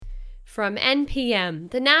From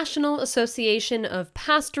NPM, the National Association of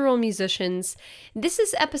Pastoral Musicians, this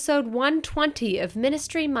is episode 120 of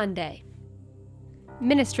Ministry Monday.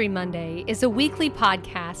 Ministry Monday is a weekly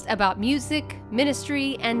podcast about music,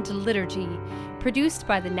 ministry, and liturgy, produced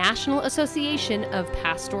by the National Association of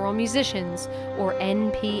Pastoral Musicians, or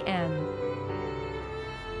NPM.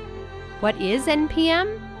 What is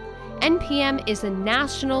NPM? NPM is a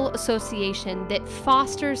national association that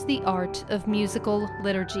fosters the art of musical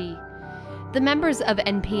liturgy. The members of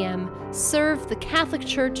NPM serve the Catholic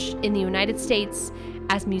Church in the United States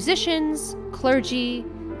as musicians, clergy,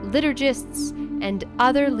 liturgists, and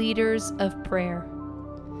other leaders of prayer.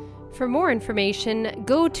 For more information,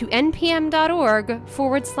 go to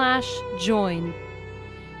npm.org/join.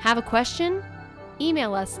 Have a question?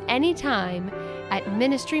 Email us anytime at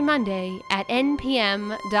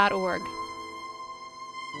ministrymonday@npm.org.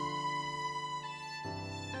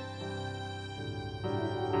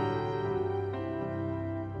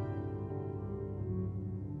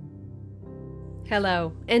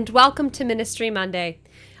 Hello, and welcome to Ministry Monday.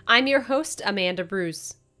 I'm your host, Amanda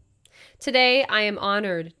Bruce. Today, I am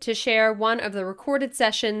honored to share one of the recorded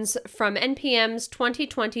sessions from NPM's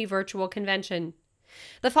 2020 virtual convention.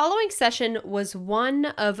 The following session was one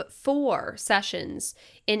of 4 sessions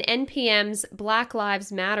in NPM's Black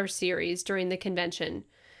Lives Matter series during the convention,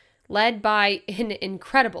 led by an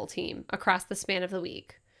incredible team across the span of the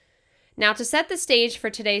week. Now, to set the stage for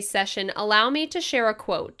today's session, allow me to share a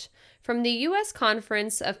quote from the U.S.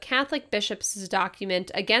 Conference of Catholic Bishops' document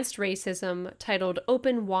against racism titled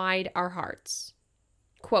Open Wide Our Hearts.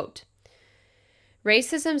 Quote,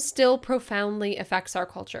 "Racism still profoundly affects our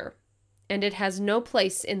culture, and it has no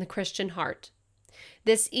place in the Christian heart.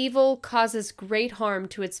 This evil causes great harm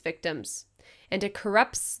to its victims, and it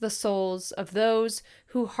corrupts the souls of those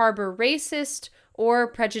who harbor racist or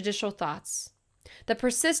prejudicial thoughts. The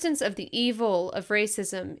persistence of the evil of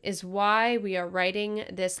racism is why we are writing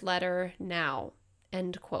this letter now."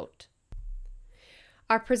 End quote.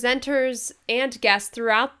 Our presenters and guests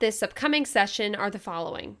throughout this upcoming session are the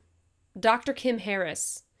following: Dr. Kim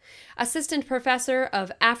Harris, Assistant Professor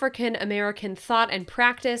of African American Thought and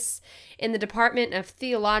Practice in the Department of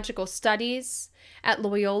Theological Studies at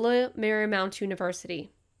Loyola Marymount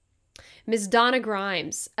University. Ms. Donna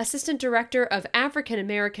Grimes, Assistant Director of African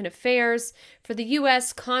American Affairs for the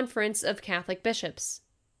U.S. Conference of Catholic Bishops.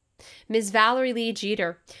 Ms. Valerie Lee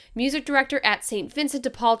Jeter, Music Director at St. Vincent de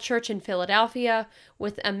Paul Church in Philadelphia,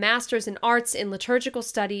 with a Master's in Arts in Liturgical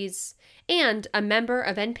Studies, and a member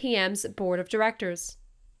of NPM's Board of Directors.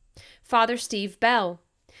 Father Steve Bell,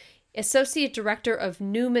 Associate Director of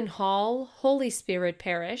Newman Hall Holy Spirit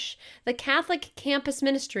Parish, the Catholic Campus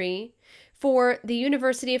Ministry for the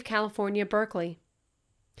University of California, Berkeley.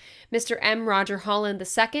 Mr. M. Roger Holland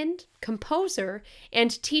II, composer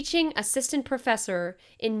and teaching assistant professor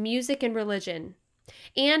in music and religion,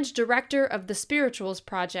 and director of the Spirituals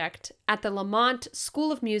Project at the Lamont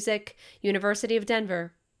School of Music, University of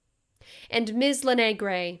Denver. And Ms. Lene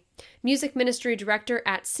Gray, Music Ministry Director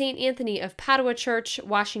at St. Anthony of Padua Church,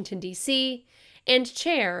 Washington, D.C., and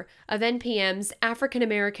Chair of NPM's African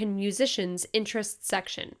American Musicians Interest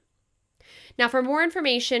Section. Now, for more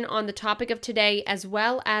information on the topic of today, as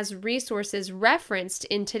well as resources referenced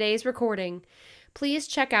in today's recording, please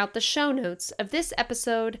check out the show notes of this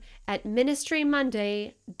episode at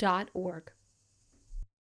ministrymonday.org.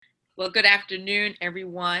 Well, good afternoon,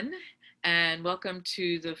 everyone, and welcome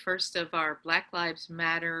to the first of our Black Lives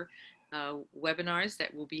Matter webinars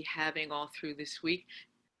that we'll be having all through this week.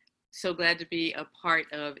 So glad to be a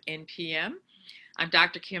part of NPM. I'm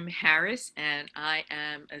Dr. Kim Harris, and I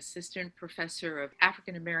am Assistant Professor of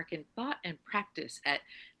African American Thought and Practice at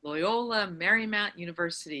Loyola Marymount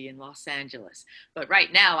University in Los Angeles. But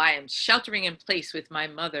right now I am sheltering in place with my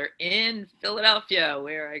mother in Philadelphia,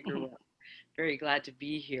 where I grew up. Very glad to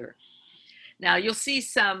be here. Now you'll see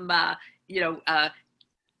some,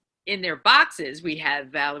 in their boxes, we have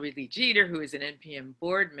Valerie Lee Jeter, who is an NPM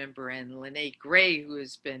board member, and Lene Gray, who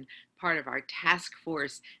has been part of our task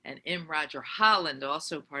force, and M. Roger Holland,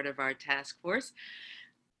 also part of our task force.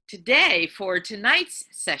 Today, for tonight's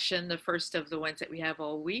session, the first of the ones that we have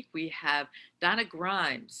all week, we have Donna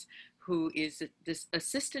Grimes, who is this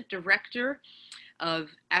Assistant Director of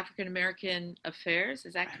African American Affairs.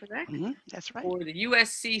 Is that correct? Mm-hmm, that's right. For the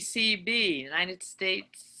USCCB, United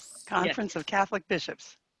States Conference of Catholic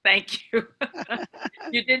Bishops. Thank you.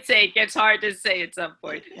 You did say it gets hard to say at some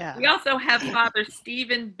point. Yeah. We also have Father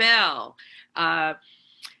Stephen Bell.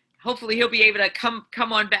 Hopefully he'll be able to come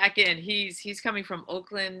on back in. He's coming from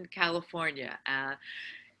Oakland, California.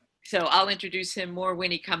 So I'll introduce him more when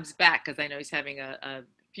he comes back, because I know he's having a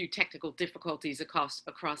few technical difficulties across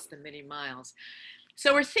the many miles.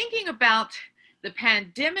 So we're thinking about the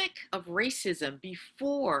pandemic of racism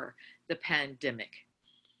before the pandemic.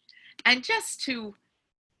 And just to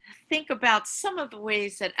think about some of the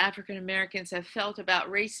ways that African Americans have felt about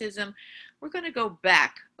racism, we're going to go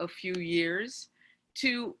back a few years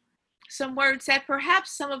to some words that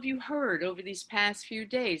perhaps some of you heard over these past few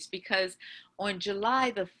days, because on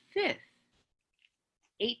July the 5th,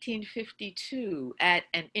 1852, at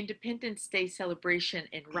an Independence Day celebration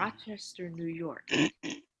in Rochester, New York,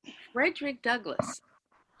 Frederick Douglass,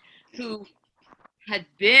 who had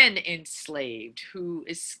been enslaved, who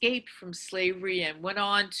escaped from slavery and went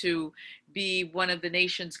on to be one of the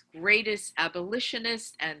nation's greatest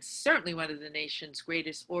abolitionists and certainly one of the nation's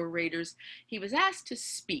greatest orators, he was asked to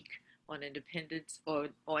speak on Independence, or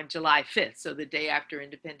on July 5th, so the day after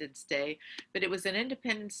Independence Day, but it was an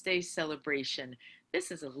Independence Day celebration.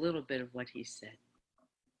 This is a little bit of what he said.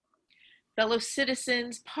 Fellow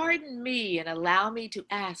citizens, pardon me and allow me to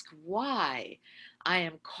ask why I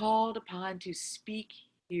am called upon to speak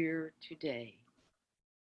here today.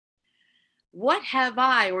 What have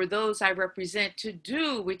I or those I represent to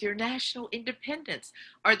do with your national independence?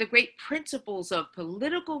 Are the great principles of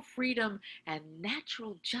political freedom and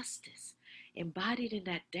natural justice embodied in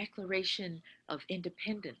that Declaration of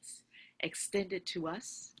Independence extended to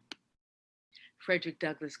us? Frederick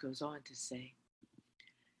Douglass goes on to say,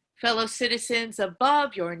 fellow citizens,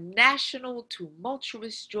 above your national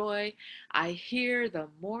tumultuous joy, I hear the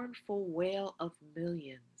mournful wail of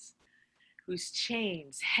millions whose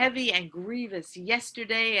chains, heavy and grievous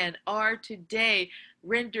yesterday and are today,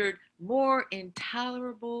 rendered more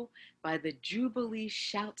intolerable by the jubilee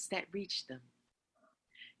shouts that reach them.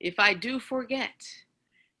 If I do forget,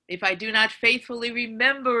 if I do not faithfully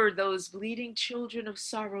remember those bleeding children of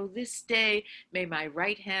sorrow this day, may my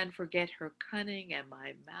right hand forget her cunning and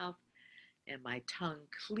my mouth and my tongue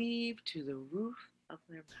cleave to the roof of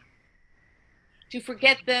their mouth. To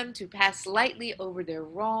forget them, to pass lightly over their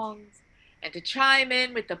wrongs, and to chime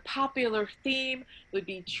in with the popular theme would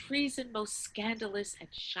be treason most scandalous and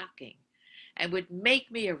shocking, and would make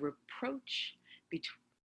me a reproach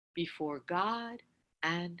before God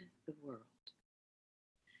and the world.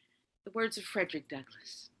 The words of Frederick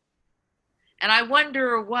Douglass. And I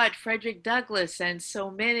wonder what Frederick Douglass and so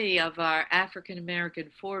many of our African American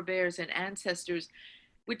forebears and ancestors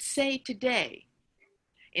would say today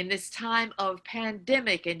in this time of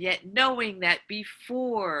pandemic, and yet knowing that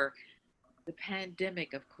before the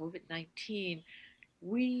pandemic of COVID-19,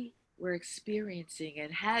 we were experiencing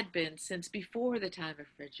and had been since before the time of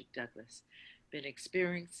Frederick Douglass, been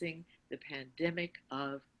experiencing the pandemic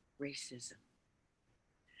of racism.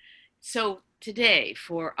 So today,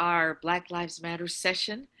 for our Black Lives Matter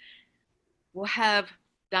session, we'll have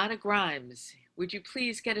Donna Grimes. Would you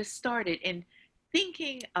please get us started in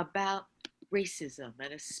thinking about racism,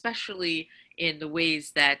 and especially in the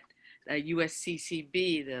ways that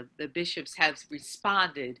USCCB, the bishops, have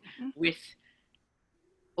responded with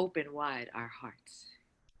Open Wide Our Hearts?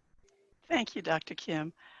 Thank you, Dr.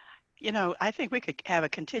 Kim. You know, I think we could have a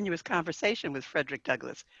continuous conversation with Frederick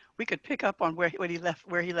Douglass. We could pick up on where he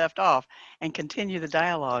left off and continue the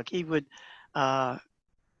dialogue. He would,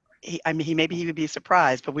 maybe he would be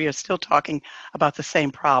surprised, but we are still talking about the same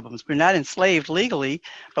problems. We're not enslaved legally,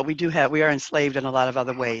 but we are enslaved in a lot of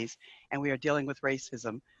other ways, and we are dealing with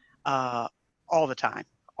racism all the time,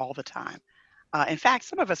 all the time. In fact,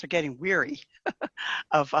 some of us are getting weary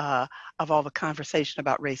of all the conversation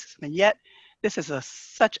about racism, and yet this is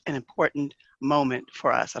such an important moment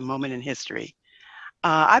for us, a moment in history.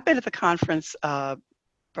 I've been at the conference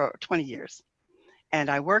for 20 years, and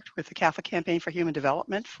I worked with the Catholic Campaign for Human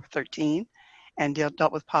Development for 13, and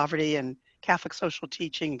dealt with poverty and Catholic social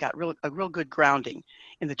teaching, and got a real good grounding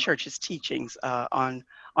in the church's teachings on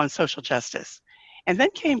social justice. And then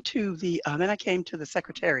then I came to the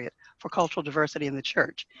Secretariat for Cultural Diversity in the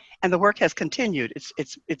Church, and the work has continued.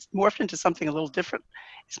 It's morphed into something a little different.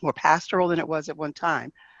 It's more pastoral than it was at one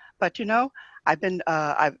time, but you know,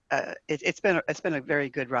 it's been a very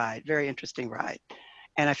good ride, very interesting ride,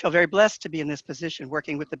 and I feel very blessed to be in this position,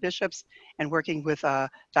 working with the bishops and working with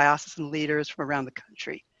diocesan leaders from around the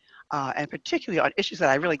country, and particularly on issues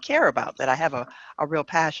that I really care about, that I have a real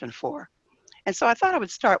passion for. And so I thought I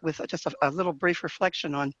would start with just a little brief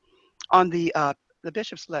reflection on the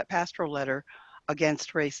bishop's pastoral letter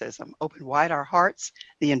against racism, Open Wide Our Hearts,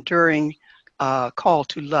 the enduring call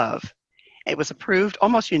to love. It was approved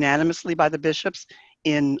almost unanimously by the bishops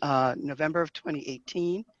in November of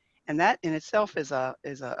 2018, and that in itself is a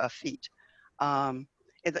feat.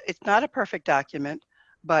 It's not a perfect document,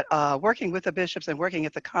 But working with the bishops and working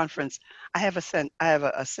at the conference, I have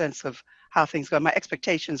a sense of how things go. My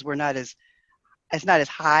expectations were not as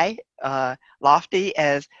high, lofty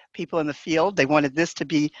as people in the field. They wanted this to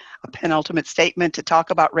be a penultimate statement to talk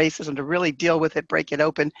about racism, to really deal with it, break it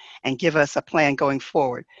open, and give us a plan going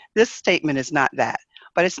forward. This statement is not that,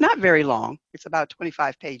 but it's not very long. It's about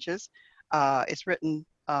 25 pages. It's written,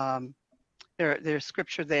 there's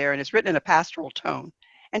scripture there, and it's written in a pastoral tone.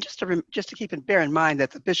 And just to bear in mind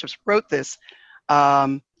that the bishops wrote this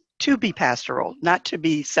um, to be pastoral, not to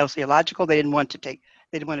be sociological. They didn't want to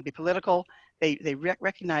be political. They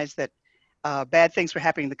recognized that bad things were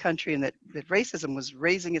happening in the country, and that racism was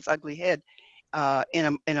raising its ugly head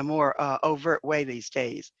in a more overt way these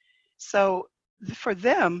days. So for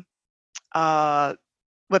them, uh,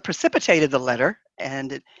 what precipitated the letter,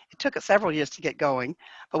 and it took us several years to get going,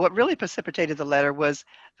 but what really precipitated the letter was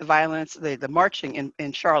the violence, the marching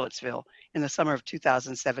in Charlottesville in the summer of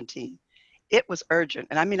 2017. It was urgent.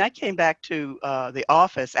 And I mean, I came back to the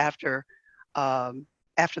office after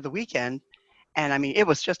the weekend, and I mean, it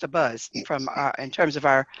was just a buzz from in terms of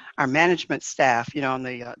our management staff, you know, on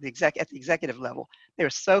at the executive level. They were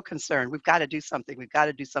so concerned. We've got to do something. We've got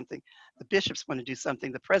to do something. The bishops want to do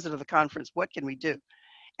something. The president of the conference, what can we do?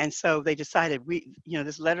 And so they decided,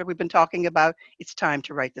 this letter we've been talking about, it's time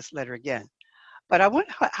to write this letter again. But I want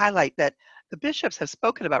to highlight that the bishops have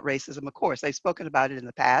spoken about racism, of course. They've spoken about it in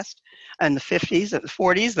the past, in the 50s, the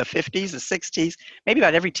 40s, the 50s, the 60s, maybe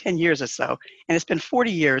about every 10 years or so. And it's been 40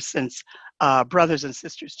 years since Brothers and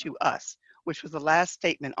Sisters to Us, which was the last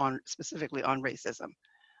statement specifically on racism.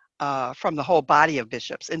 From the whole body of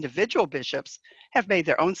bishops. Individual bishops have made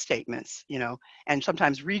their own statements, and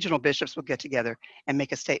sometimes regional bishops will get together and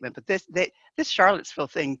make a statement. But this Charlottesville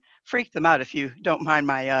thing freaked them out, if you don't mind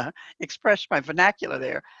my my vernacular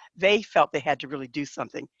there. They felt they had to really do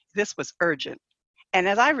something. This was urgent. And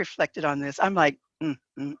as I reflected on this, I'm like,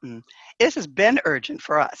 this has been urgent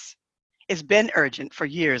for us. It's been urgent for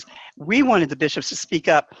years. We wanted the bishops to speak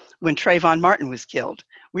up when Trayvon Martin was killed.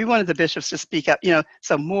 We wanted the bishops to speak up,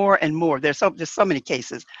 so more and more. There's so many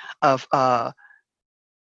cases of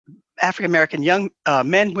African-American young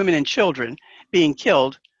men, women, and children being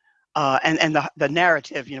killed, and the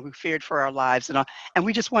narrative, we feared for our lives and all. And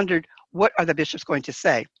we just wondered, what are the bishops going to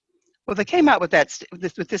say? Well, they came out with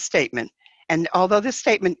this statement. And although this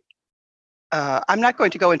statement, I'm not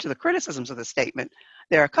going to go into the criticisms of the statement.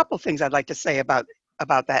 There are a couple of things I'd like to say about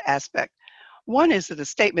that aspect. One is that the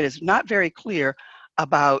statement is not very clear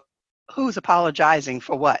about who's apologizing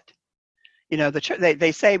for what.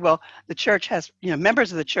 They say, well, the church has,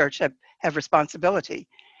 members of the church have responsibility,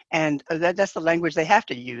 and that's the language they have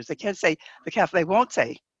to use. They can't say they won't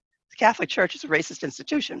say the Catholic Church is a racist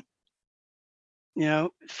institution.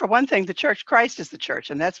 For one thing, the church, Christ is the church,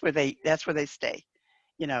 and that's where they stay.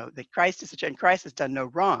 That Christ is the church, and Christ has done no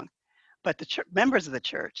wrong. But the members of the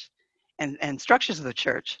church and structures of the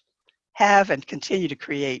church have and continue to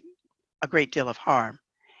create a great deal of harm.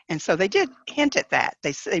 And so they did hint at that.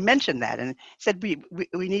 They mentioned that and said, we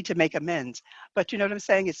need to make amends. But you know what I'm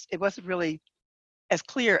saying? It wasn't really as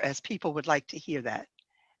clear as people would like to hear that.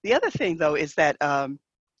 The other thing, though, is that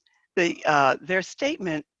their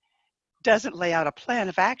statement doesn't lay out a plan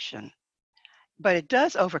of action, but it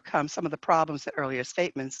does overcome some of the problems that earlier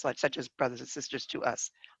statements, such as Brothers and Sisters to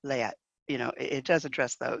Us, lay out. It does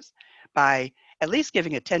address those by at least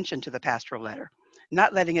giving attention to the pastoral letter,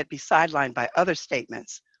 not letting it be sidelined by other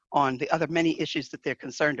statements on the other many issues that they're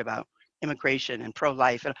concerned about, immigration and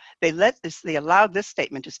pro-life. They allowed this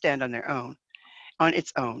statement to stand on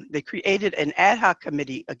its own. They created an ad hoc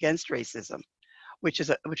committee against racism, which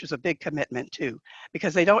is a big commitment too,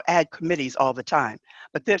 because they don't add committees all the time.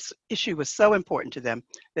 But this issue was so important to them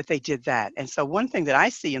that they did that. And so one thing that I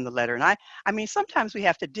see in the letter, and I mean, sometimes we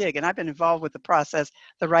have to dig, and I've been involved with the process,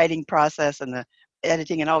 the writing process and the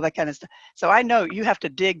editing and all that kind of stuff. So I know you have to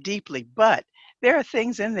dig deeply, but there are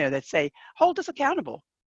things in there that say, hold us accountable.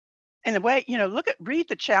 In a way, read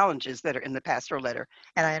the challenges that are in the pastoral letter.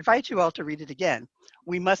 And I invite you all to read it again.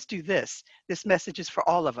 We must do this. This message is for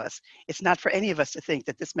all of us. It's not for any of us to think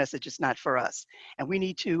that this message is not for us. And we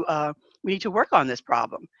need to work on this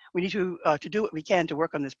problem. We need to do what we can to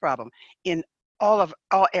work on this problem in all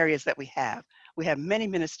areas that we have. We have many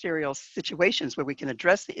ministerial situations where we can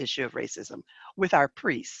address the issue of racism with our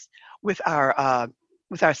priests, with our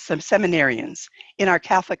seminarians, in our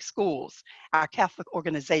Catholic schools, our Catholic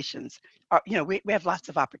organizations. We have lots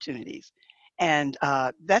of opportunities. And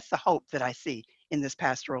that's the hope that I see in this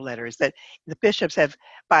pastoral letter, is that the bishops have,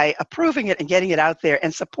 by approving it and getting it out there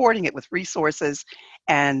and supporting it with resources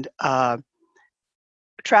and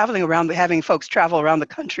traveling around, having folks travel around the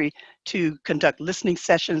country to conduct listening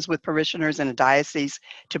sessions with parishioners in a diocese,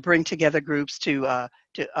 to bring together groups to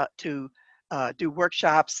do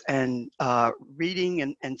workshops and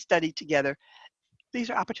reading and study together. These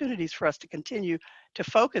are opportunities for us to continue to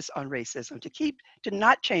focus on racism, to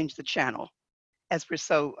not change the channel as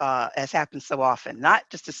happens so often, not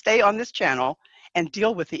just to stay on this channel and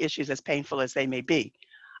deal with the issues as painful as they may be.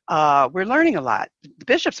 We're learning a lot. The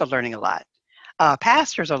bishops are learning a lot.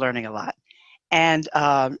 Pastors are learning a lot. And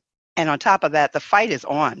on top of that, the fight is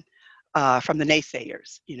on from the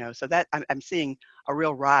naysayers, so that I'm seeing a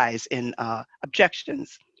real rise in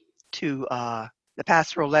objections to the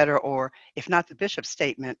pastoral letter, or if not the bishop's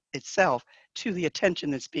statement itself, to the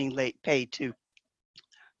attention that's being paid to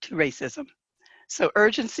racism. So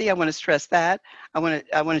urgency, I want to stress that. I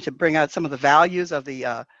wanted to bring out some of the values of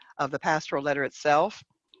the pastoral letter itself,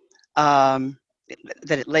 that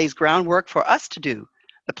it lays groundwork for us to do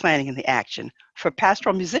the planning and the action, for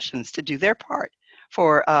pastoral musicians to do their part,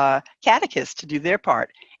 for catechists to do their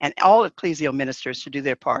part, and all ecclesial ministers to do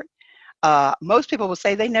their part. Most people will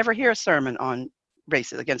say they never hear a sermon on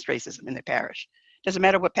against racism in their parish. Doesn't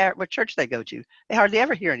matter what church they go to. They hardly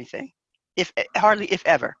ever hear anything, if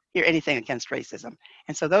ever, hear anything against racism.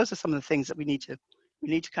 And so those are some of the things that we need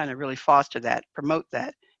to kind of really foster that, promote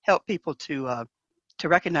that, help people to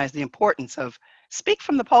recognize the importance of speak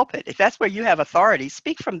from the pulpit. If that's where you have authority,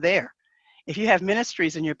 speak from there. If you have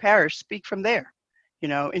ministries in your parish, speak from there.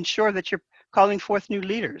 Ensure that you're calling forth new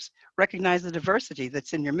leaders. Recognize the diversity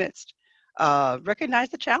that's in your midst. Recognize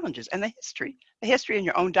the challenges and the history in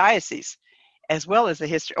your own diocese, as well as the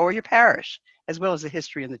history, or your parish, as well as the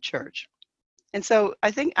history in the church. And so I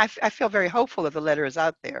think I feel very hopeful that the letter is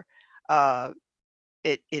out there.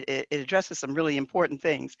 It addresses some really important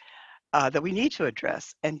things that we need to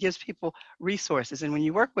address, and gives people resources. And when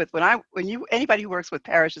you work with, anybody who works with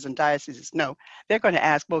parishes and dioceses, they're going to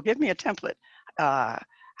ask, well, give me a template.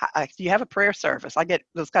 Do you have a prayer service? I get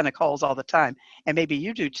those kind of calls all the time, and maybe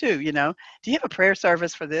you do too. Do you have a prayer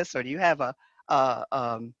service for this, or do you have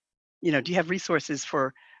do you have resources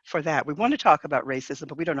for that? We want to talk about racism,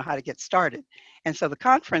 but we don't know how to get started. And so the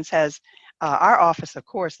conference has our office, of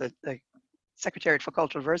course, the Secretariat for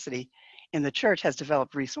Cultural Diversity in the church has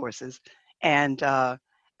developed resources, and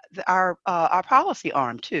our policy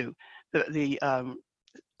arm too, the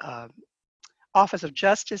Office of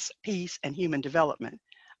Justice, Peace, and Human Development,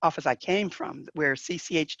 office I came from, where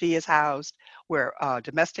CCHD is housed, where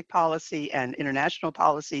domestic policy and international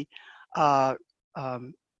policy,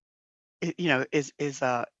 is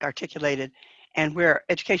articulated, and where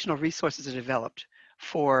educational resources are developed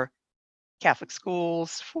for Catholic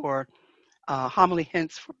schools, for homily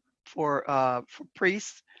hints for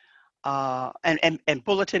priests, and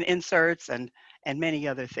bulletin inserts, and many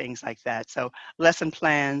other things like that. So lesson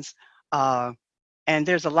plans. And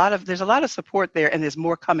there's a lot of support there, and there's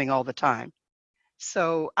more coming all the time.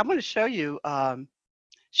 So I want to show you a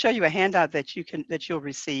handout that you'll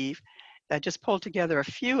receive. I just pulled together a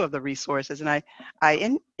few of the resources, and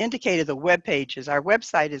I indicated the web pages. Our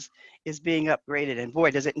website is being upgraded, and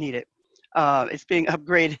boy, does it need it. It's being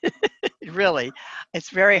upgraded. Really,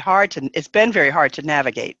 it's been very hard to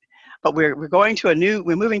navigate. But we're moving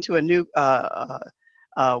to a new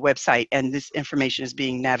website, and this information is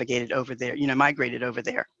being navigated over there, migrated over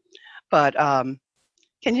there. But can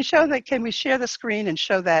we share the screen and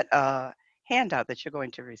show that handout that you're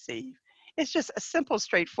going to receive? It's just a simple,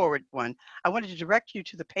 straightforward one. I wanted to direct you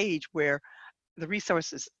to the page where the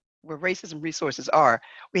resources, where racism resources are.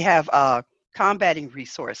 We have a combating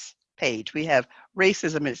resource page. We have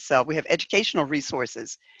racism itself. We have educational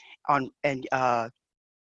resources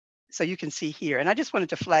so you can see here. And I just wanted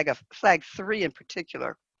to flag three in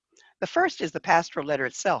particular. The first is the pastoral letter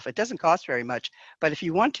itself. It doesn't cost very much, but if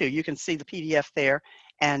you want to, you can see the PDF there,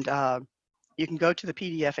 and you can go to the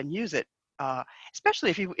PDF and use it, especially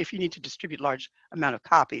if you need to distribute large amount of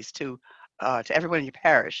copies to everyone in your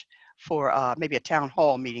parish for maybe a town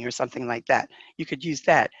hall meeting or something like that. You could use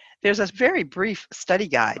that. There's a very brief study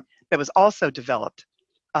guide that was also developed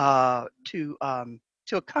to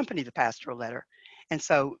accompany the pastoral letter. And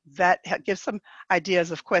so that gives some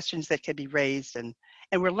ideas of questions that can be raised, and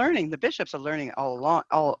we're learning. The bishops are learning all along,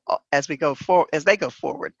 as they go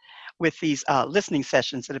forward with these listening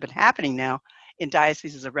sessions that have been happening now in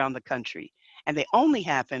dioceses around the country, and they only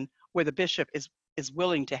happen where the bishop is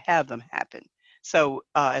willing to have them happen. So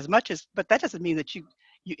but that doesn't mean that you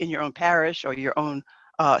in your own parish or your own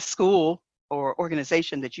school or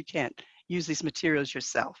organization that you can't use these materials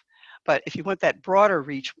yourself. But if you want that broader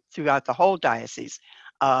reach throughout the whole diocese,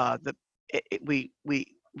 we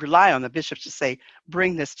rely on the bishops to say,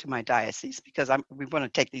 bring this to my diocese, because we want to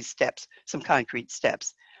take these steps, some concrete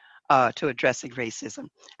steps to addressing racism.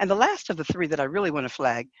 And the last of the three that I really want to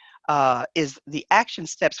flag is the action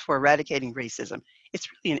steps for eradicating racism. It's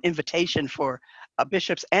really an invitation for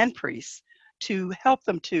bishops and priests to help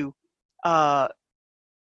them to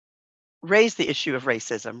raise the issue of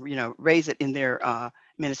racism, raise it in their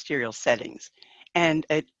ministerial settings. And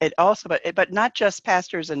it also, but not just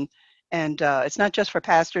pastors and it's not just for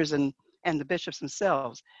pastors and the bishops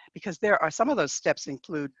themselves, because there are some of those steps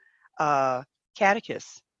include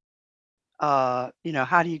catechists. How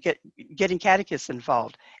do you getting catechists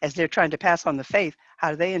involved as they're trying to pass on the faith?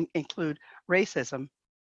 How do they include racism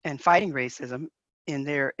and fighting racism in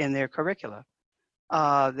their curricula?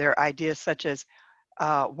 There are ideas such as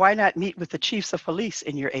why not meet with the chiefs of police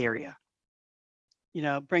in your area?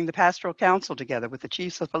 Bring the pastoral council together with the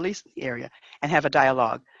chiefs of police in the area and have a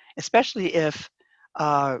dialogue, especially if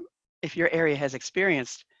your area has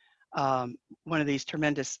experienced one of these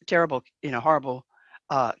tremendous, terrible, horrible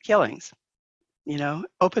killings.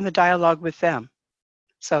 Open the dialogue with them.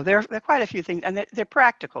 So there are quite a few things, and they're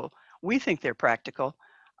practical. We think they're practical,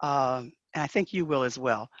 and I think you will as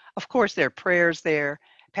well. Of course, there are prayers there,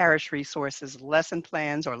 parish resources, lesson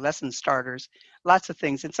plans or lesson starters, lots of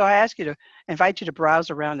things. And so I invite you to browse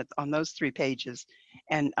around on those 3 pages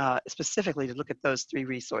and specifically to look at those 3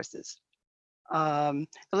 resources. The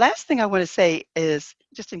last thing I want to say is,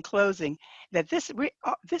 just in closing, that this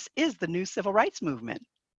is the new civil rights movement.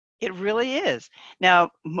 It really is.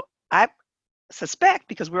 Now, I suspect,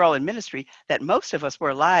 because we're all in ministry, that most of us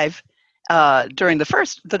were alive during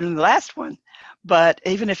the last one. But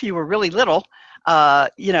even if you were really little,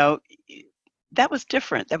 that was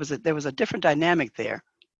different. There was a different dynamic there.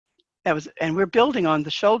 And we're building on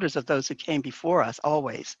the shoulders of those who came before us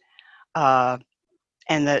always. And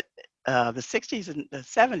the 60s and the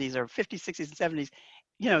 70s, or 50s, 60s, and 70s,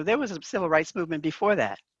 there was a civil rights movement before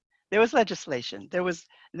that. There was legislation. There was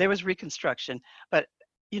Reconstruction. But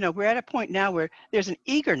we're at a point now where there's an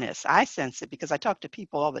eagerness. I sense it because I talk to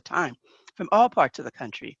people all the time from all parts of the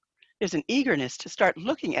country. There's an eagerness to start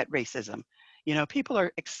looking at racism. People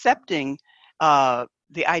are accepting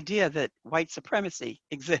the idea that white supremacy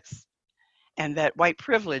exists and that white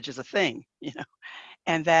privilege is a thing,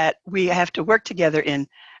 and that we have to work together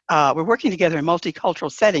we're working together in multicultural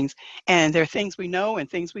settings, and there are things we know and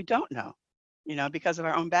things we don't know, because of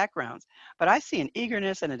our own backgrounds. But I see an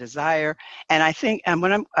eagerness and a desire, and I think,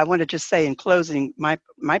 and I want to just say in closing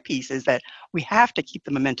my piece is that we have to keep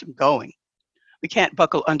the momentum going. We can't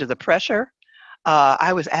buckle under the pressure.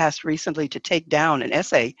 I was asked recently to take down an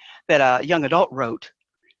essay that a young adult wrote.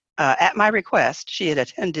 At my request, she had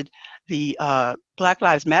attended the Black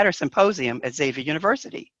Lives Matter symposium at Xavier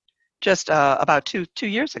University just about two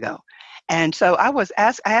years ago. And so I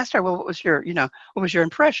asked her, well, what was your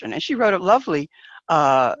impression? And she wrote a lovely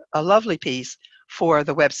piece for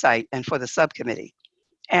the website and for the subcommittee.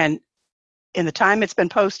 And in the time it's been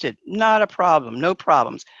posted, not a problem, no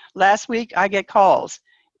problems. Last week, I get calls.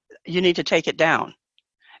 You need to take it down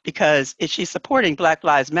because she's supporting Black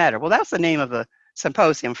Lives Matter. Well, that's the name of the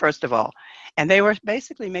symposium, first of all. And they were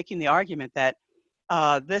basically making the argument that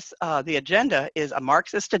the agenda is a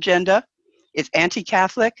Marxist agenda. It's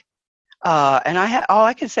anti-Catholic. And all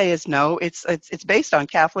I can say is no, it's based on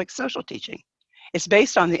Catholic social teaching. It's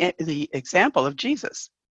based on the example of Jesus,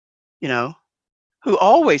 who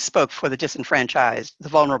always spoke for the disenfranchised, the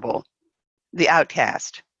vulnerable, the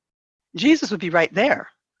outcast. Jesus would be right there,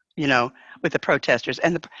 with the protesters.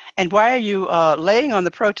 And why are you laying on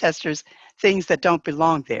the protesters things that don't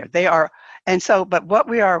belong there? They are, and so, but what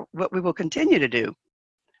we will continue to do,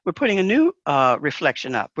 we're putting a new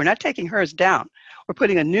reflection up. We're not taking hers down. We're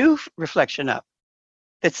putting a new reflection up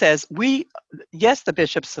that says yes, the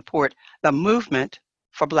bishops support the movement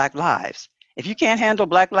for Black lives. If you can't handle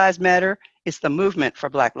Black Lives Matter, it's the movement for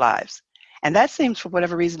Black lives. And that seems, for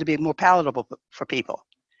whatever reason, to be more palatable for people.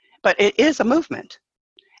 But it is a movement,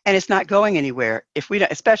 and it's not going anywhere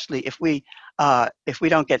especially if we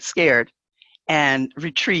don't get scared and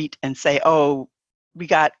retreat and say, oh, we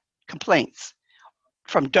got complaints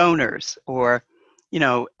from donors or,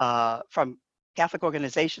 from Catholic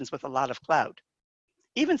organizations with a lot of clout.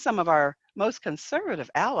 Even some of our most conservative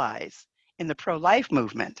allies in the pro-life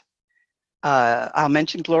movement. I'll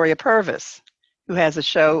mention Gloria Purvis, who had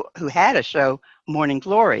a show, Morning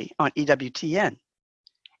Glory, on EWTN.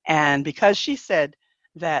 And because she said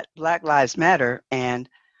that Black Lives Matter and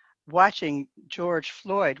watching George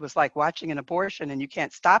Floyd was like watching an abortion and you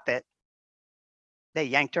can't stop it, they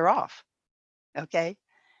yanked her off. Okay?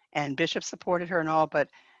 And Bishop supported her and all, but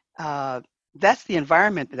that's the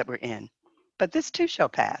environment that we're in. but this too shall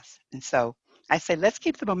pass. And so I say, let's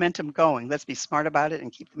keep the momentum going. Let's be smart about it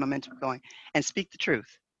and keep the momentum going and speak the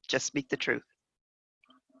truth. Just speak the truth.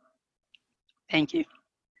 Thank you.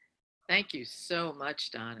 Thank you so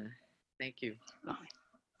much, Donna. Thank you. Bye.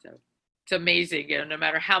 So it's amazing. No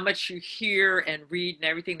matter how much you hear and read and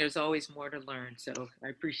everything, there's always more to learn. So I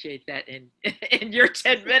appreciate that in in your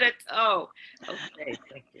 10 minutes. Oh, okay.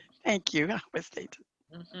 Thank you. Thank you. I was stated.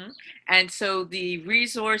 And so the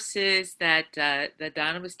resources that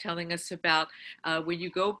Donna was telling us about, when you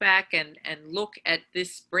go back and look at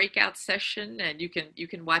this breakout session, and you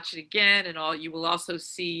can watch it again, and all, you will also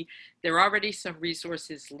see there are already some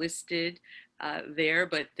resources listed there,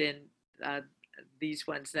 but then these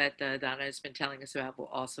ones that Donna has been telling us about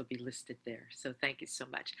will also be listed there. So thank you so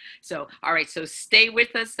much. So, all right, so stay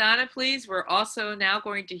with us, Donna, please. We're also now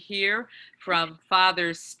going to hear from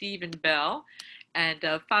Father Stephen Bell. And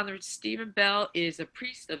Father Stephen Bell is a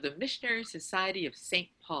priest of the Missionary Society of St.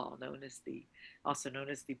 Paul, also known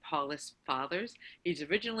as the Paulist Fathers. He's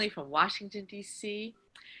originally from Washington, D.C.,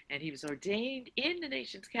 and he was ordained in the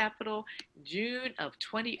nation's capital in June of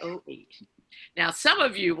 2008. Now, some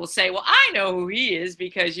of you will say, well, I know who he is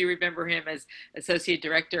because you remember him as Associate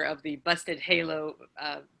Director of the Busted Halo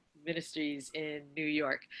Ministries in New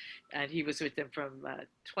York. And he was with them from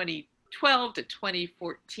 2012 to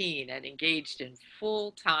 2014 and engaged in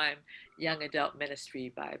full-time young adult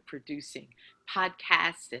ministry by producing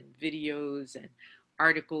podcasts and videos and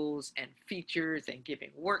articles and features and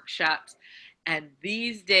giving workshops. And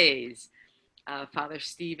these days, Father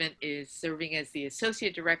Stephen is serving as the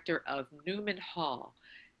Associate Director of Newman Hall,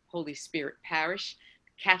 Holy Spirit Parish,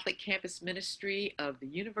 Catholic Campus Ministry of the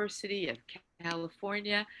University of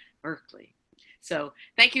California, Berkeley. So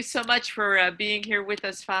thank you so much for being here with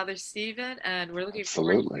us, Father Stephen, and we're looking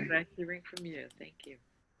forward to hearing from you. Thank you.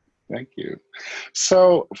 Thank you.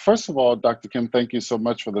 So first of all, Dr. Kim, thank you so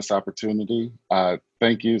much for this opportunity.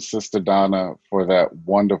 Thank you, Sister Donna, for that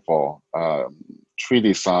wonderful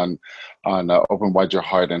treatise on Open Wide Your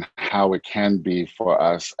Heart and how it can be for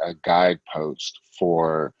us a guidepost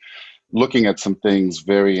for looking at some things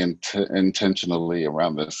very intentionally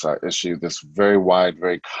around this issue, this very wide,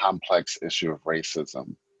 very complex issue of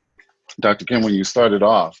racism. Dr. Kim, when you started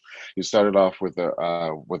off with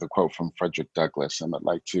a quote from Frederick Douglass, and I'd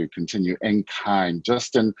like to continue in kind,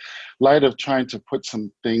 just in light of trying to put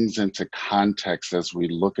some things into context as we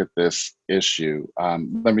look at this issue.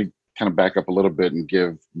 Let me kind of back up a little bit and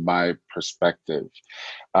give my perspective.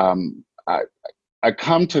 I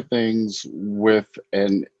come to things with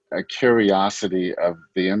a curiosity of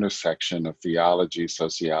the intersection of theology,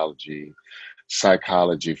 sociology,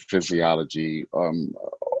 psychology, physiology,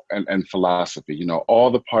 and philosophy. You know,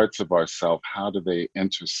 all the parts of ourself, how do they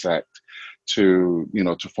intersect to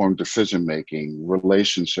form decision making,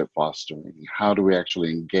 relationship fostering? How do we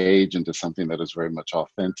actually engage into something that is very much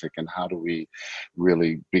authentic, and how do we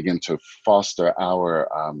really begin to foster our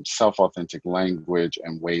self-authentic language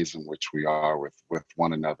and ways in which we are with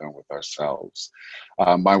one another and with ourselves?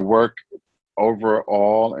 My work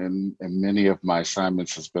overall in many of my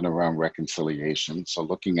assignments has been around reconciliation. So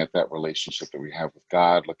looking at that relationship that we have with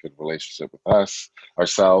God, look at relationship with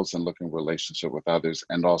ourselves, and looking at relationship with others,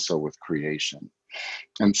 and also with creation.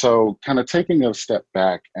 And so kind of taking a step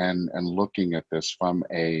back and looking at this from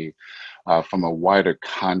a wider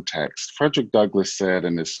context, Frederick Douglass said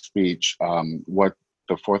in his speech what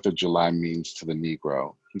the 4th of July means to the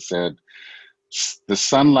Negro. He said, "The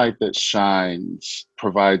sunlight that shines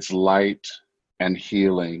provides light and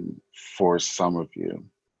healing for some of you,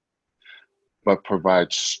 but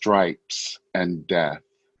provides stripes and death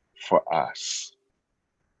for us."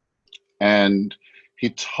 And he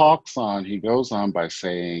goes on by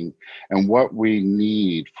saying, and what we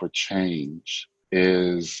need for change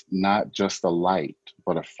is not just a light,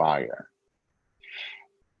 but a fire.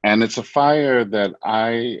 And it's a fire that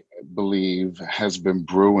I believe has been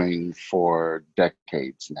brewing for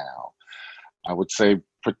decades now. I would say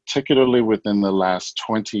particularly within the last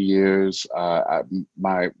 20 years,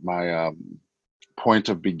 my point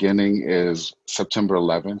of beginning is September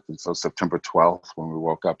 11th. And so September 12th, when we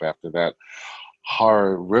woke up after that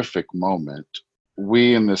horrific moment,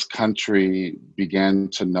 we in this country began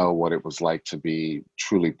to know what it was like to be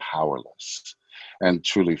truly powerless and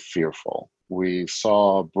truly fearful. We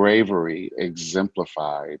saw bravery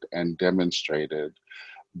exemplified and demonstrated,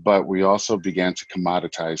 but we also began to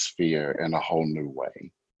commoditize fear in a whole new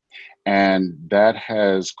way. And that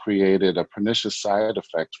has created a pernicious side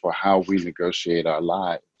effect for how we negotiate our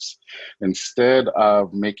lives. Instead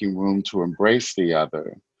of making room to embrace the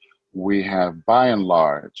other, we have, by and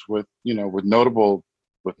large, with notable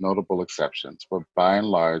with notable exceptions, but by and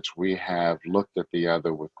large, we have looked at the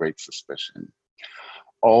other with great suspicion.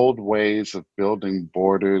 Old ways of building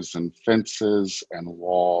borders and fences and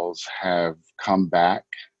walls have come back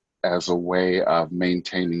as a way of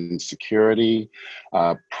maintaining security,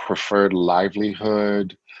 preferred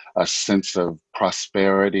livelihood, a sense of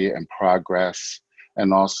prosperity and progress,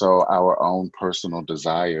 and also our own personal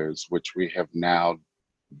desires, which we have now,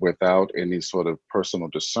 without any sort of personal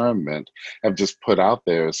discernment, have just put out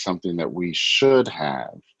there as something that we should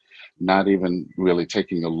have, not even really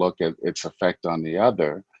taking a look at its effect on the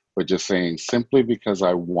other, but just saying simply because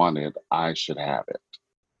I want it, I should have it.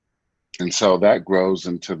 And so that grows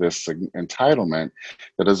into this entitlement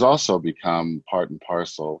that has also become part and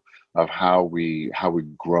parcel of how we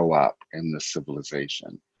grow up in this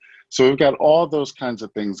civilization. So we've got all those kinds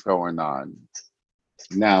of things going on.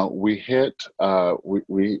 Now we hit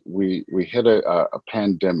we hit a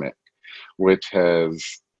pandemic, which has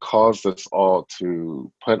caused us all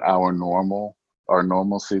to put our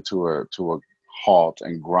normalcy to a halt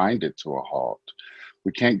and grind it to a halt.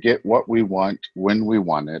 We can't get what we want, when we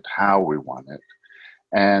want it, how we want it.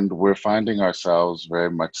 And we're finding ourselves very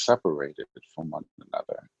much separated from one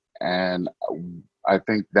another. And I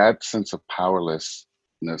think that sense of powerlessness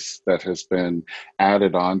that has been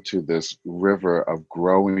added onto this river of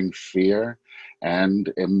growing fear,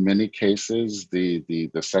 and in many cases, the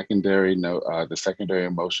secondary the secondary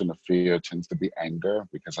emotion of fear tends to be anger,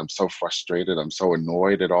 because I'm so frustrated, I'm so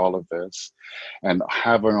annoyed at all of this, and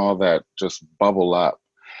having all that just bubble up.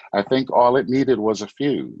 I think all it needed was a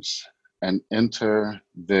fuse, and enter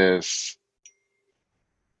this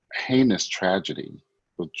heinous tragedy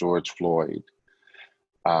with George Floyd,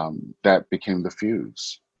 that became the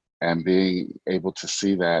fuse. And being able to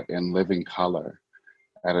see that in living color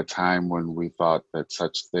at a time when we thought that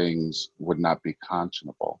such things would not be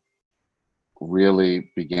conscionable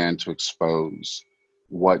really began to expose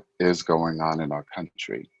what is going on in our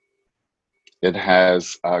country. It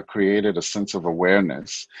has created a sense of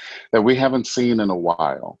awareness that we haven't seen in a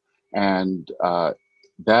while. And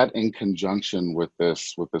that, in conjunction with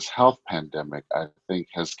this health pandemic, I think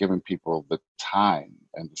has given people the time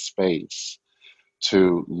and the space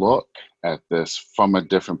to look at this from a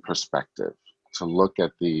different perspective, to look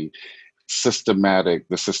at the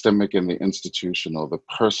systemic and the institutional, the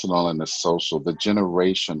personal and the social, the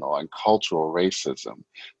generational and cultural racism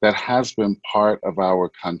that has been part of our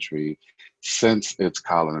country since its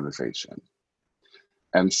colonization.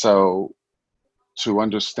 And so to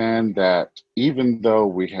understand that even though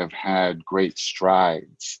we have had great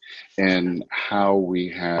strides in how we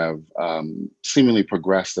have seemingly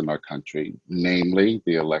progressed in our country, namely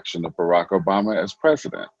the election of Barack Obama as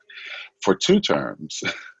president for 2 terms,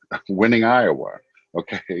 winning Iowa,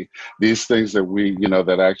 okay? These things that we,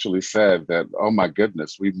 that actually said that, oh my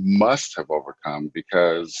goodness, we must have overcome,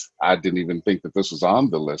 because I didn't even think that this was on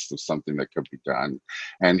the list of something that could be done.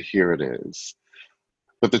 And here it is.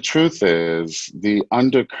 But the truth is, the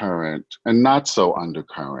undercurrent and not so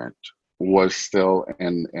undercurrent was still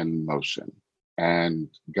in motion, and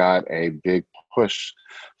got a big push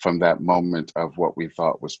from that moment of what we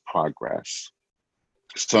thought was progress.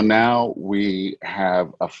 So now we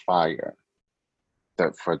have a fire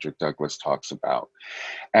that Frederick Douglass talks about.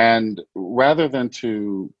 And rather than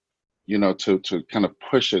to kind of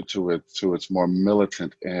push it to its more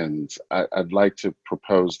militant ends, I'd like to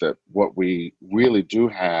propose that what we really do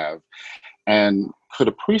have and could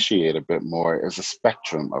appreciate a bit more is a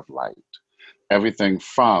spectrum of light. Everything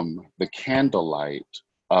from the candlelight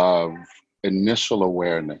of initial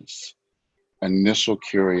awareness, initial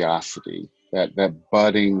curiosity, that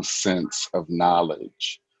budding sense of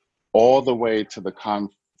knowledge, all the way to the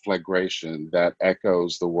conflagration that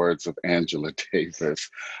echoes the words of Angela Davis.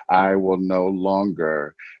 I will no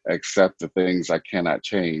longer accept the things I cannot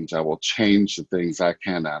change. I will change the things I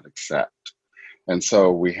cannot accept. And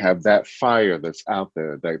so we have that fire that's out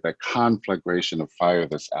there, that conflagration of fire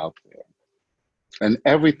that's out there, and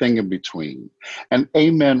everything in between. And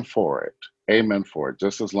amen for it. Amen for it.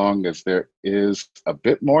 Just as long as there is a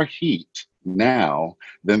bit more heat now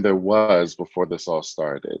than there was before this all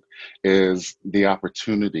started, is the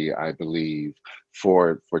opportunity, I believe,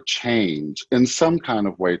 for change in some kind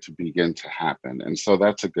of way to begin to happen. And so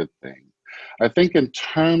that's a good thing. I think in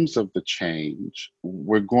terms of the change,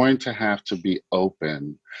 we're going to have to be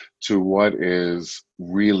open to what is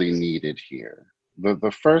really needed here.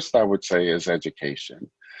 The first I would say is education.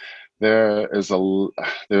 There's a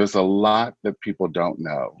lot that people don't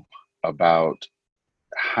know about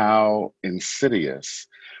how insidious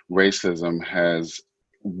racism has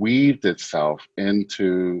weaved itself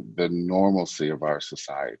into the normalcy of our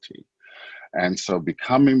society. And so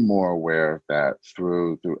becoming more aware of that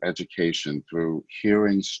through education, through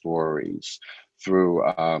hearing stories, through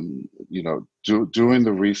doing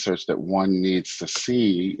the research that one needs to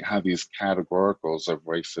see how these categoricals of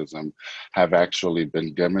racism have actually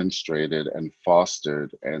been demonstrated and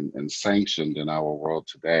fostered and sanctioned in our world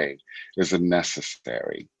today is a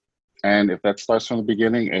necessary. And if that starts from the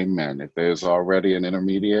beginning, amen. If there's already an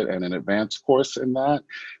intermediate and an advanced course in that,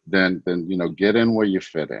 then get in where you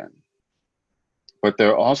fit in. But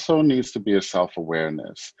there also needs to be a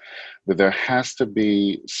self-awareness that there has to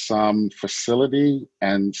be some facility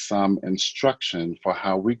and some instruction for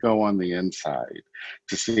how we go on the inside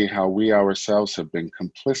to see how we ourselves have been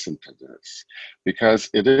complicit to this, because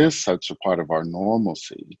it is such a part of our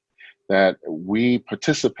normalcy that we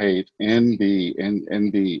participate in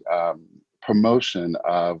the promotion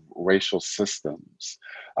of racial systems,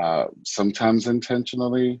 sometimes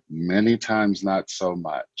intentionally, many times not so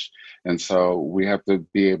much. And so we have to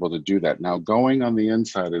be able to do that. Now, going on the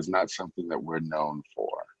inside is not something that we're known for.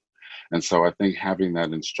 And so I think having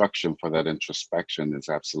that instruction for that introspection is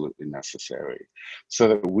absolutely necessary so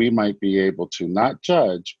that we might be able to not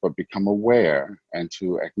judge, but become aware and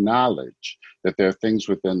to acknowledge that there are things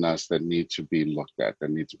within us that need to be looked at, that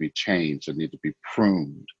need to be changed, that need to be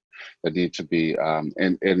pruned, that need to be,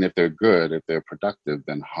 and if they're good, if they're productive,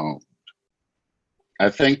 then honed. I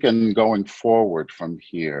think in going forward from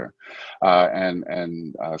here,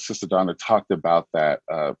 and Sister Donna talked about that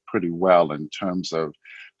pretty well in terms of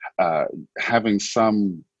having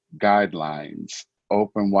some guidelines.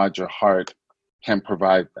 Open Wide Your Heart can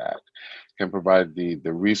provide that, can provide the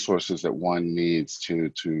resources that one needs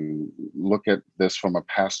to look at this from a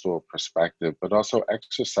pastoral perspective, but also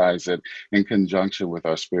exercise it in conjunction with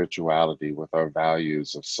our spirituality, with our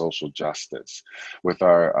values of social justice, with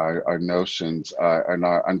our notions and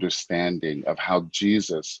our understanding of how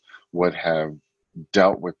Jesus would have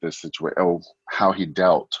dealt with this situation, how he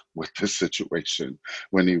dealt with this situation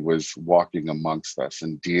when he was walking amongst us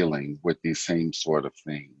and dealing with these same sort of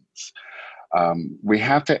things. We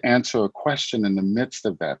have to answer a question in the midst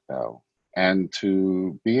of that, though, and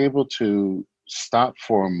to be able to stop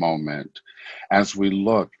for a moment as we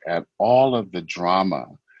look at all of the drama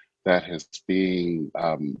that is being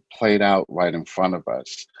played out right in front of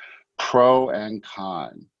us, pro and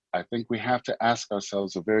con. I think we have to ask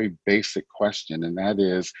ourselves a very basic question, and that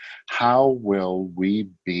is, how will we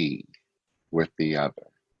be with the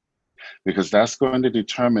other? Because that's going to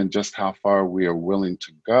determine just how far we are willing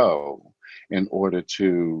to go in order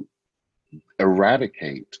to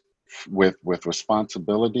eradicate with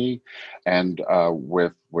responsibility and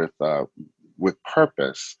with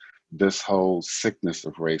purpose this whole sickness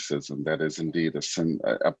of racism that is indeed a sin,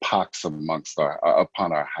 a pox amongst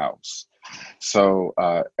upon our house. So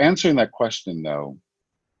answering that question, though,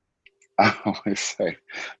 I always say,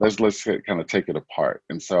 let's kind of take it apart.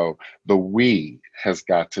 And so the we has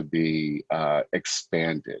got to be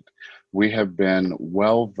expanded. We have been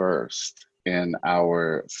well versed in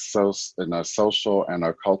our social and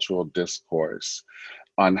our cultural discourse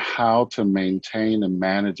on how to maintain and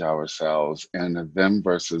manage ourselves in a them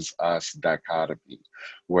versus us dichotomy,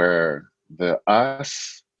 where the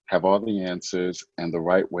us have all the answers and the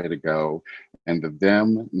right way to go, and the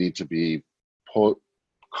them need to be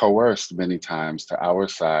coerced many times to our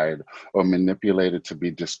side or manipulated to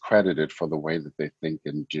be discredited for the way that they think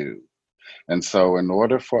and do. And so in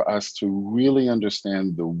order for us to really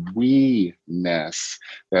understand the we-ness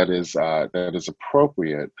that is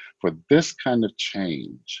appropriate for this kind of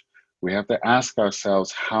change, we have to ask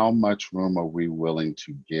ourselves, how much room are we willing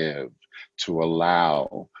to give to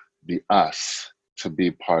allow the us to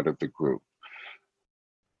be part of the group?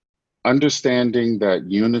 Understanding that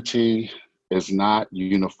unity is not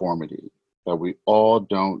uniformity, that we all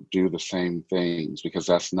don't do the same things, because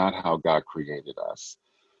that's not how God created us.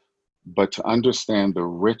 But to understand the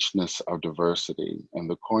richness of diversity and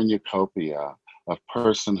the cornucopia of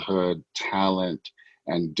personhood, talent,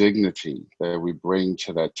 and dignity that we bring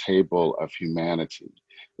to that table of humanity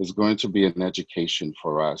is going to be an education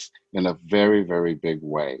for us in a very, very big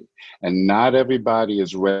way. And not everybody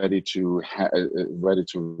is ready to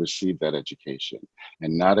receive that education.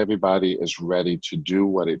 And not everybody is ready to do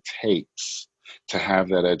what it takes to have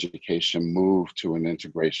that education move to an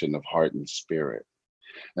integration of heart and spirit.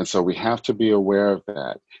 And so we have to be aware of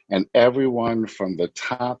that. And everyone from the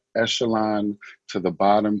top echelon to the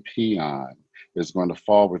bottom peon is going to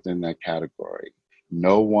fall within that category.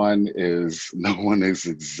 No one is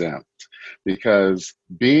exempt, because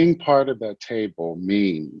being part of that table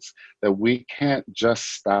means that we can't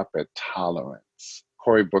just stop at tolerance.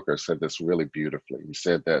 Cory Booker said this really beautifully. He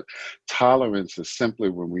said that tolerance is simply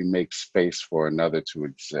when we make space for another to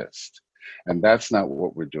exist. And that's not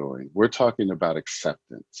what we're doing. We're talking about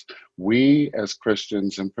acceptance. We as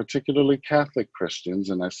Christians, and particularly Catholic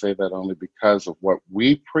Christians, and I say that only because of what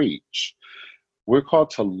we preach, we're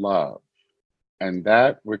called to love. And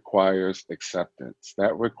that requires acceptance.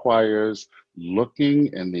 That requires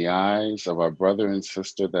looking in the eyes of our brother and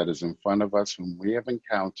sister that is in front of us, whom we have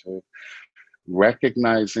encountered,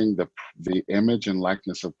 recognizing the image and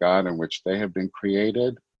likeness of God in which they have been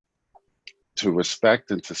created, to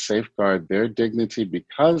respect and to safeguard their dignity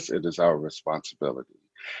because it is our responsibility.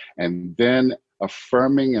 And then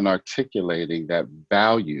affirming and articulating that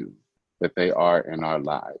value that they are in our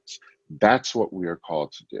lives. That's what we are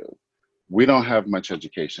called to do. We don't have much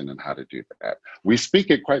education in how to do that. We speak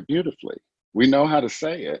it quite beautifully. We know how to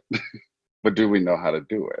say it, but do we know how to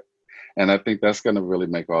do it? And I think that's going to really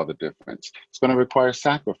make all the difference. It's going to require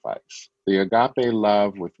sacrifice. The agape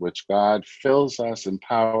love with which God fills us,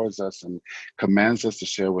 empowers us, and commands us to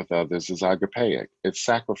share with others is agapeic. It's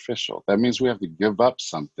sacrificial. That means we have to give up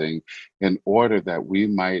something in order that we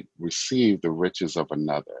might receive the riches of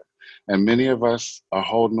another. And many of us are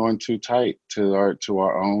holding on too tight to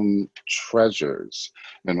our own treasures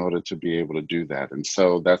in order to be able to do that. And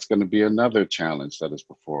so that's going to be another challenge that is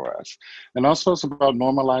before us. And also it's about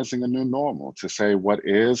normalizing a new normal, to say what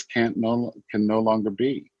is can no longer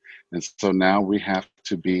be. And so now we have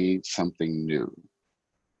to be something new.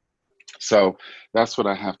 So that's what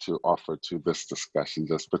I have to offer to this discussion,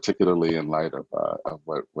 just particularly in light of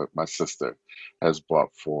what my sister has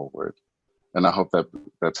brought forward. And I hope that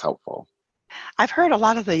that's helpful. I've heard a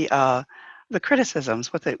lot of the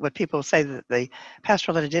criticisms, what people say that the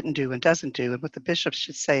pastoral letter didn't do and doesn't do, and what the bishops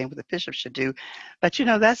should say and what the bishops should do. But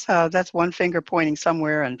that's one finger pointing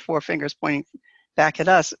somewhere and four fingers pointing back at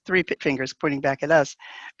us, three fingers pointing back at us,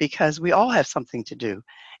 because we all have something to do,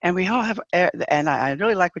 and we all have. And I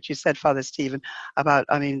really like what you said, Father Stephen, about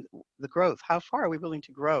the growth. How far are we willing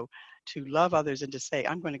to grow to love others and to say,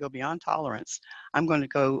 I'm going to go beyond tolerance. I'm going to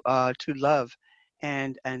go to love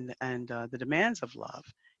and the demands of love,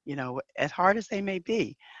 as hard as they may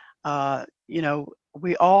be.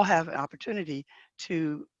 We all have an opportunity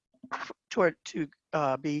to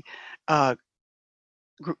be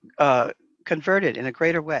converted in a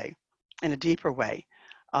greater way, in a deeper way.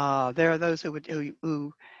 There are those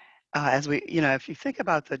who as we, if you think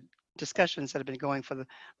about the discussions that have been going for the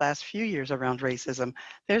last few years around racism,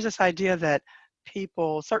 there's this idea that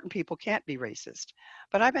certain people can't be racist.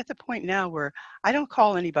 But I'm at the point now where I don't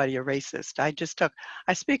call anybody a racist.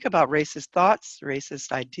 I speak about racist thoughts,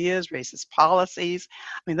 racist ideas, racist policies.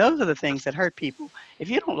 Those are the things that hurt people. If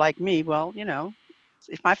you don't like me, well,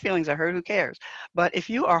 if my feelings are hurt, who cares? But if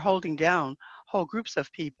you are holding down whole groups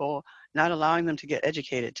of people, not allowing them to get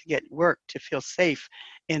educated, to get work, to feel safe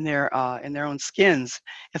in their own skins,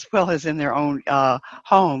 as well as in their own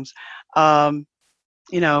homes,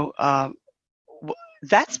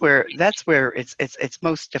 that's where it's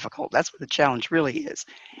most difficult. That's where the challenge really is,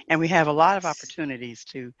 and we have a lot of opportunities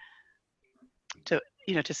to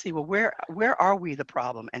see, well, where are we the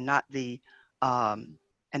problem and not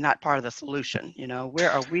part of the solution?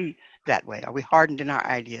 Where are we that way? Are we hardened in our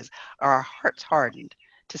ideas? Are our hearts hardened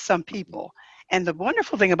to some people? And the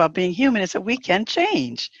wonderful thing about being human is that we can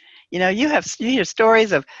change. You hear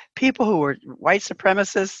stories of people who were white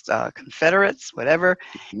supremacists, Confederates, whatever,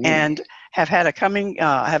 and have had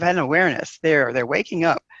an awareness. They're waking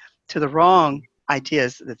up to the wrong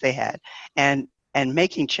ideas that they had, and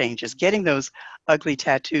making changes, getting those ugly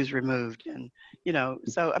tattoos removed, and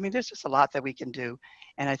so there's just a lot that we can do,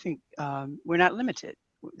 and I think we're not limited.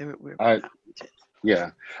 We're not limited.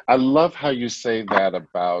 Yeah, I love how you say that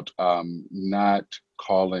about not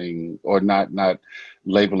calling or not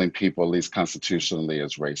labeling people, at least constitutionally,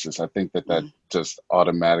 as racist. I think that just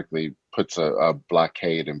automatically puts a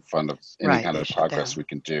blockade in front of any kind of progress we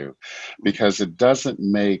can do, because it doesn't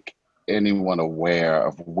make anyone aware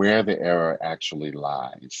of where the error actually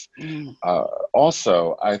lies.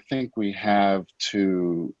 Also, I think we have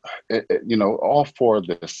to, all for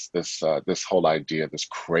this whole idea, this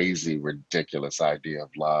crazy, ridiculous idea of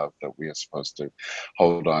love that we are supposed to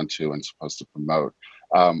hold on to and supposed to promote,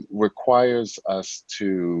 requires us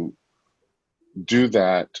to do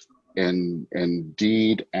that in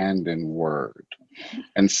deed and in word.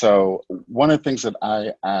 And so one of the things that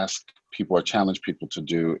I ask people or challenge people to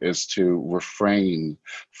do is to refrain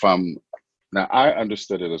from, now I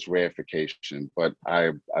understood it as reification, but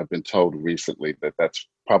I've been told recently that that's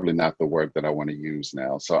probably not the word that I want to use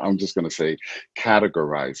now. So I'm just going to say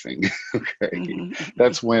categorizing. Okay.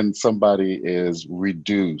 That's when somebody is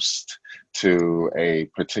reduced to a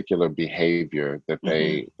particular behavior that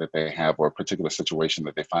they have, or a particular situation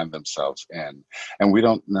that they find themselves in. And we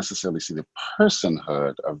don't necessarily see the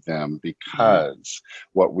personhood of them, because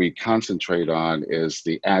what we concentrate on is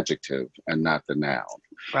the adjective and not the noun.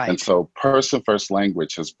 Right. And so person first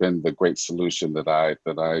language has been the great solution that I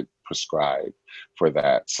prescribe for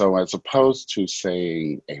that. So as opposed to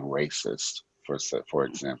saying a racist, for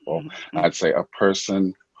example, I'd say a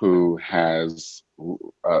person who has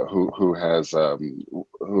who has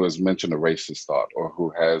mentioned a racist thought, or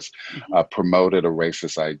who has promoted a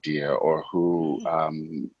racist idea, or who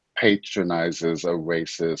patronizes a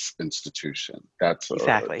racist institution. That's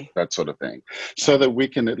Exactly. that sort of thing, so that we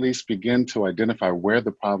can at least begin to identify where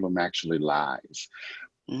the problem actually lies.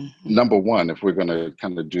 Number one, if we're going to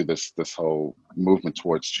kind of do this whole movement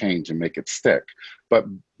towards change and make it stick, but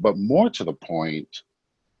more to the point,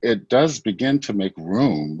 it does begin to make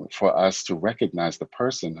room for us to recognize the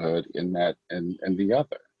personhood in that and the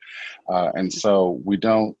other, and so we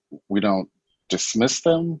don't dismiss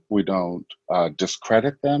them, we don't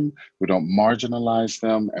discredit them, we don't marginalize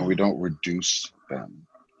them, and we don't reduce them.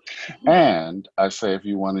 And I say, if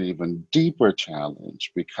you want an even deeper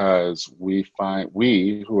challenge, because we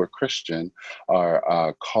who are Christian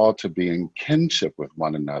are called to be in kinship with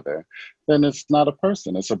one another, then it's not a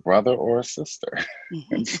person, it's a brother or a sister.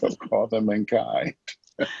 And so call them in kind.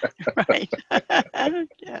 Right.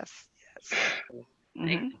 Yes.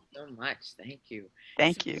 Thank you so much. Thank you.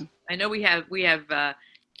 Thank you. I know we have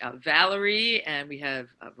Valerie, and we have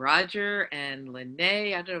Roger and Lene.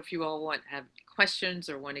 I don't know if you all have questions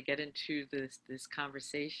or want to get into this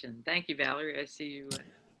conversation. Thank you, Valerie. I see you.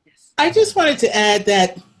 Yes. I just wanted to add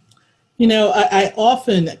that, I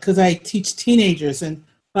often, because I teach teenagers, and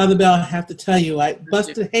Father Bell, I have to tell you, I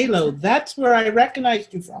busted Halo. That's where I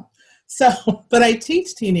recognized you from. So, but I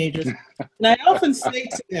teach teenagers, and I often say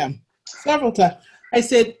to them several times, I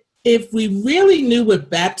said, if we really knew what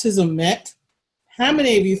baptism meant, how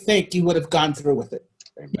many of you think you would have gone through with it?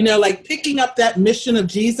 Amen. Like picking up that mission of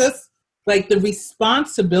Jesus, like the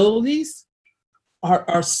responsibilities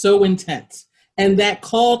are so intense. And that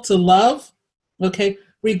call to love, okay,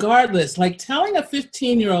 regardless, like telling a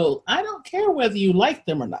 15-year-old, I don't care whether you like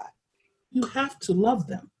them or not, you have to love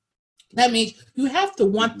them. That means you have to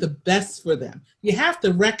want the best for them. You have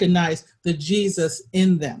to recognize the Jesus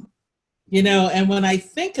in them. And when I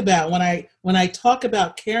think about, when I talk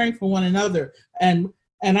about caring for one another, and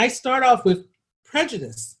I start off with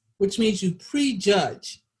prejudice, which means you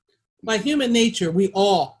prejudge. By human nature, we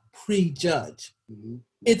all prejudge.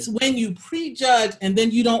 It's when you prejudge and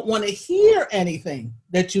then you don't want to hear anything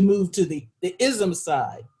that you move to the ism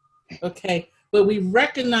side, okay? But we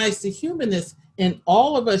recognize the humanness in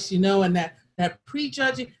all of us, and that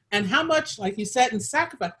prejudging, and how much, like you said, in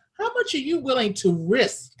sacrifice, how much are you willing to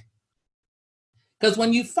risk? Because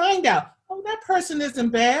when you find out, oh, that person isn't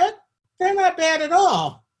bad, they're not bad at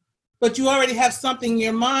all, but you already have something in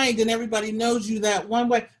your mind and everybody knows you that one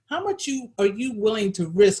way, how much are you willing to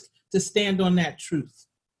risk to stand on that truth?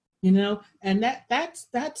 And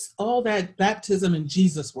that's all that baptism and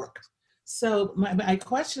Jesus work. So my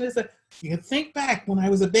question is that you can think back when I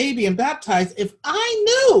was a baby and baptized, if I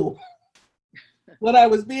knew what I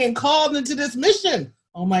was being called into this mission,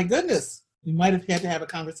 oh my goodness, we might have had to have a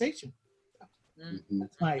conversation.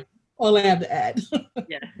 That's all I have to add.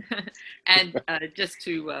 Yeah. And just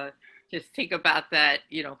to think about that,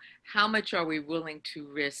 how much are we willing to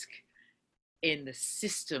risk in the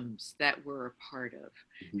systems that we're a part of?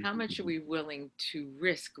 How much are we willing to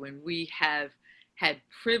risk when we have had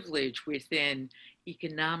privilege within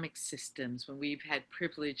economic systems, when we've had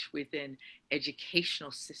privilege within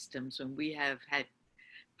educational systems, when we have had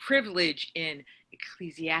privilege in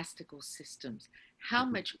ecclesiastical systems? How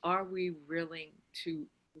much are we willing to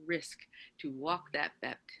risk to walk that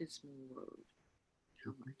baptismal road?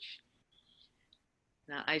 How much?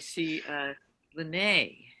 Now I see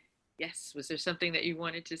Lene. Yes, was there something that you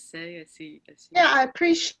wanted to say? I see. Yeah, I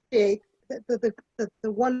appreciate the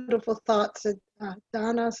wonderful thoughts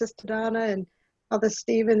that Sister Donna, and Father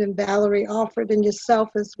Stephen and Valerie offered, and yourself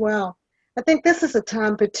as well. I think this is a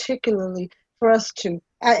time particularly for us to,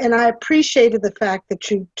 and I appreciated the fact that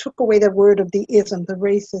you took away the word of the ism, the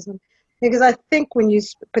racism, because I think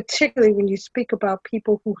particularly when you speak about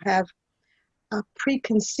people who have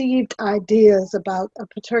preconceived ideas about a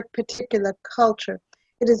particular culture,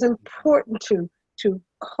 it is important to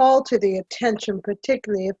call to the attention,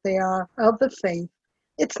 particularly if they are of the faith.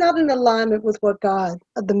 It's not in alignment with what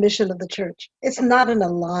the mission of the church. It's not in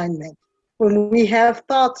alignment. When we have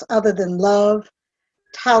thoughts other than love,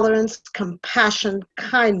 tolerance, compassion,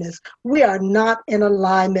 kindness, we are not in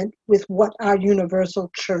alignment with what our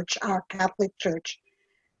universal church, our Catholic Church,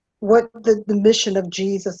 what the mission of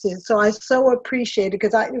Jesus is. So I so appreciate it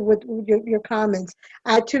because with your comments,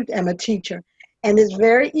 I too am a teacher. And it's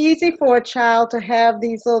very easy for a child to have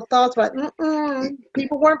these little thoughts about,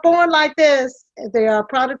 people weren't born like this. They are a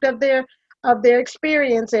product of their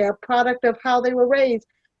experience. They are a product of how they were raised.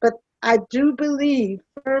 But I do believe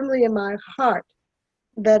firmly in my heart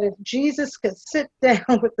that if Jesus could sit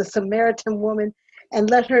down with the Samaritan woman and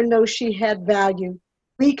let her know she had value,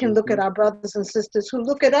 we can look at our brothers and sisters who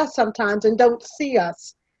look at us sometimes and don't see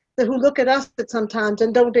us, who look at us sometimes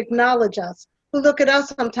and don't acknowledge us, who look at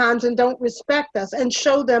us sometimes and don't respect us, and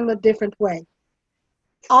show them a different way,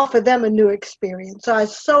 offer them a new experience. So I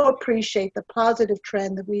so appreciate the positive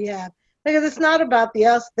trend that we have, because it's not about the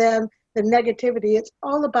us, them, the negativity. It's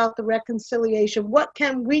all about the reconciliation. What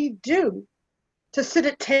can we do to sit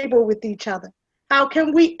at table with each other? How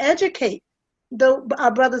can we educate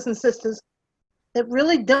our brothers and sisters that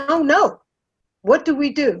really don't know? What do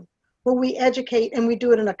we do? Well, we educate, and we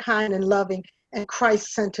do it in a kind and loving and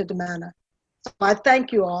Christ-centered manner. So I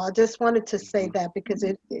thank you all. I just wanted to say that because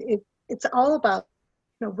it's all about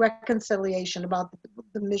reconciliation, about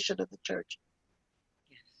the mission of the church.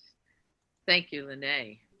 Yes. Thank you,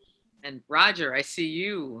 Lene. And Roger, I see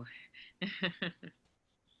you.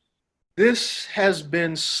 This has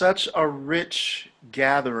been such a rich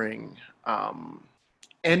gathering,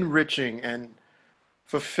 enriching and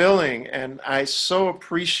fulfilling, and I so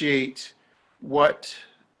appreciate what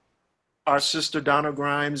our sister Donna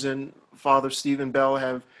Grimes and Father Stephen Bell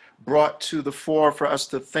have brought to the fore for us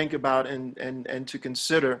to think about and to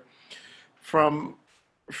consider. From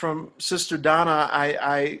Sister Donna,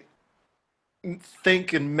 I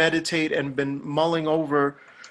think and meditate and been mulling over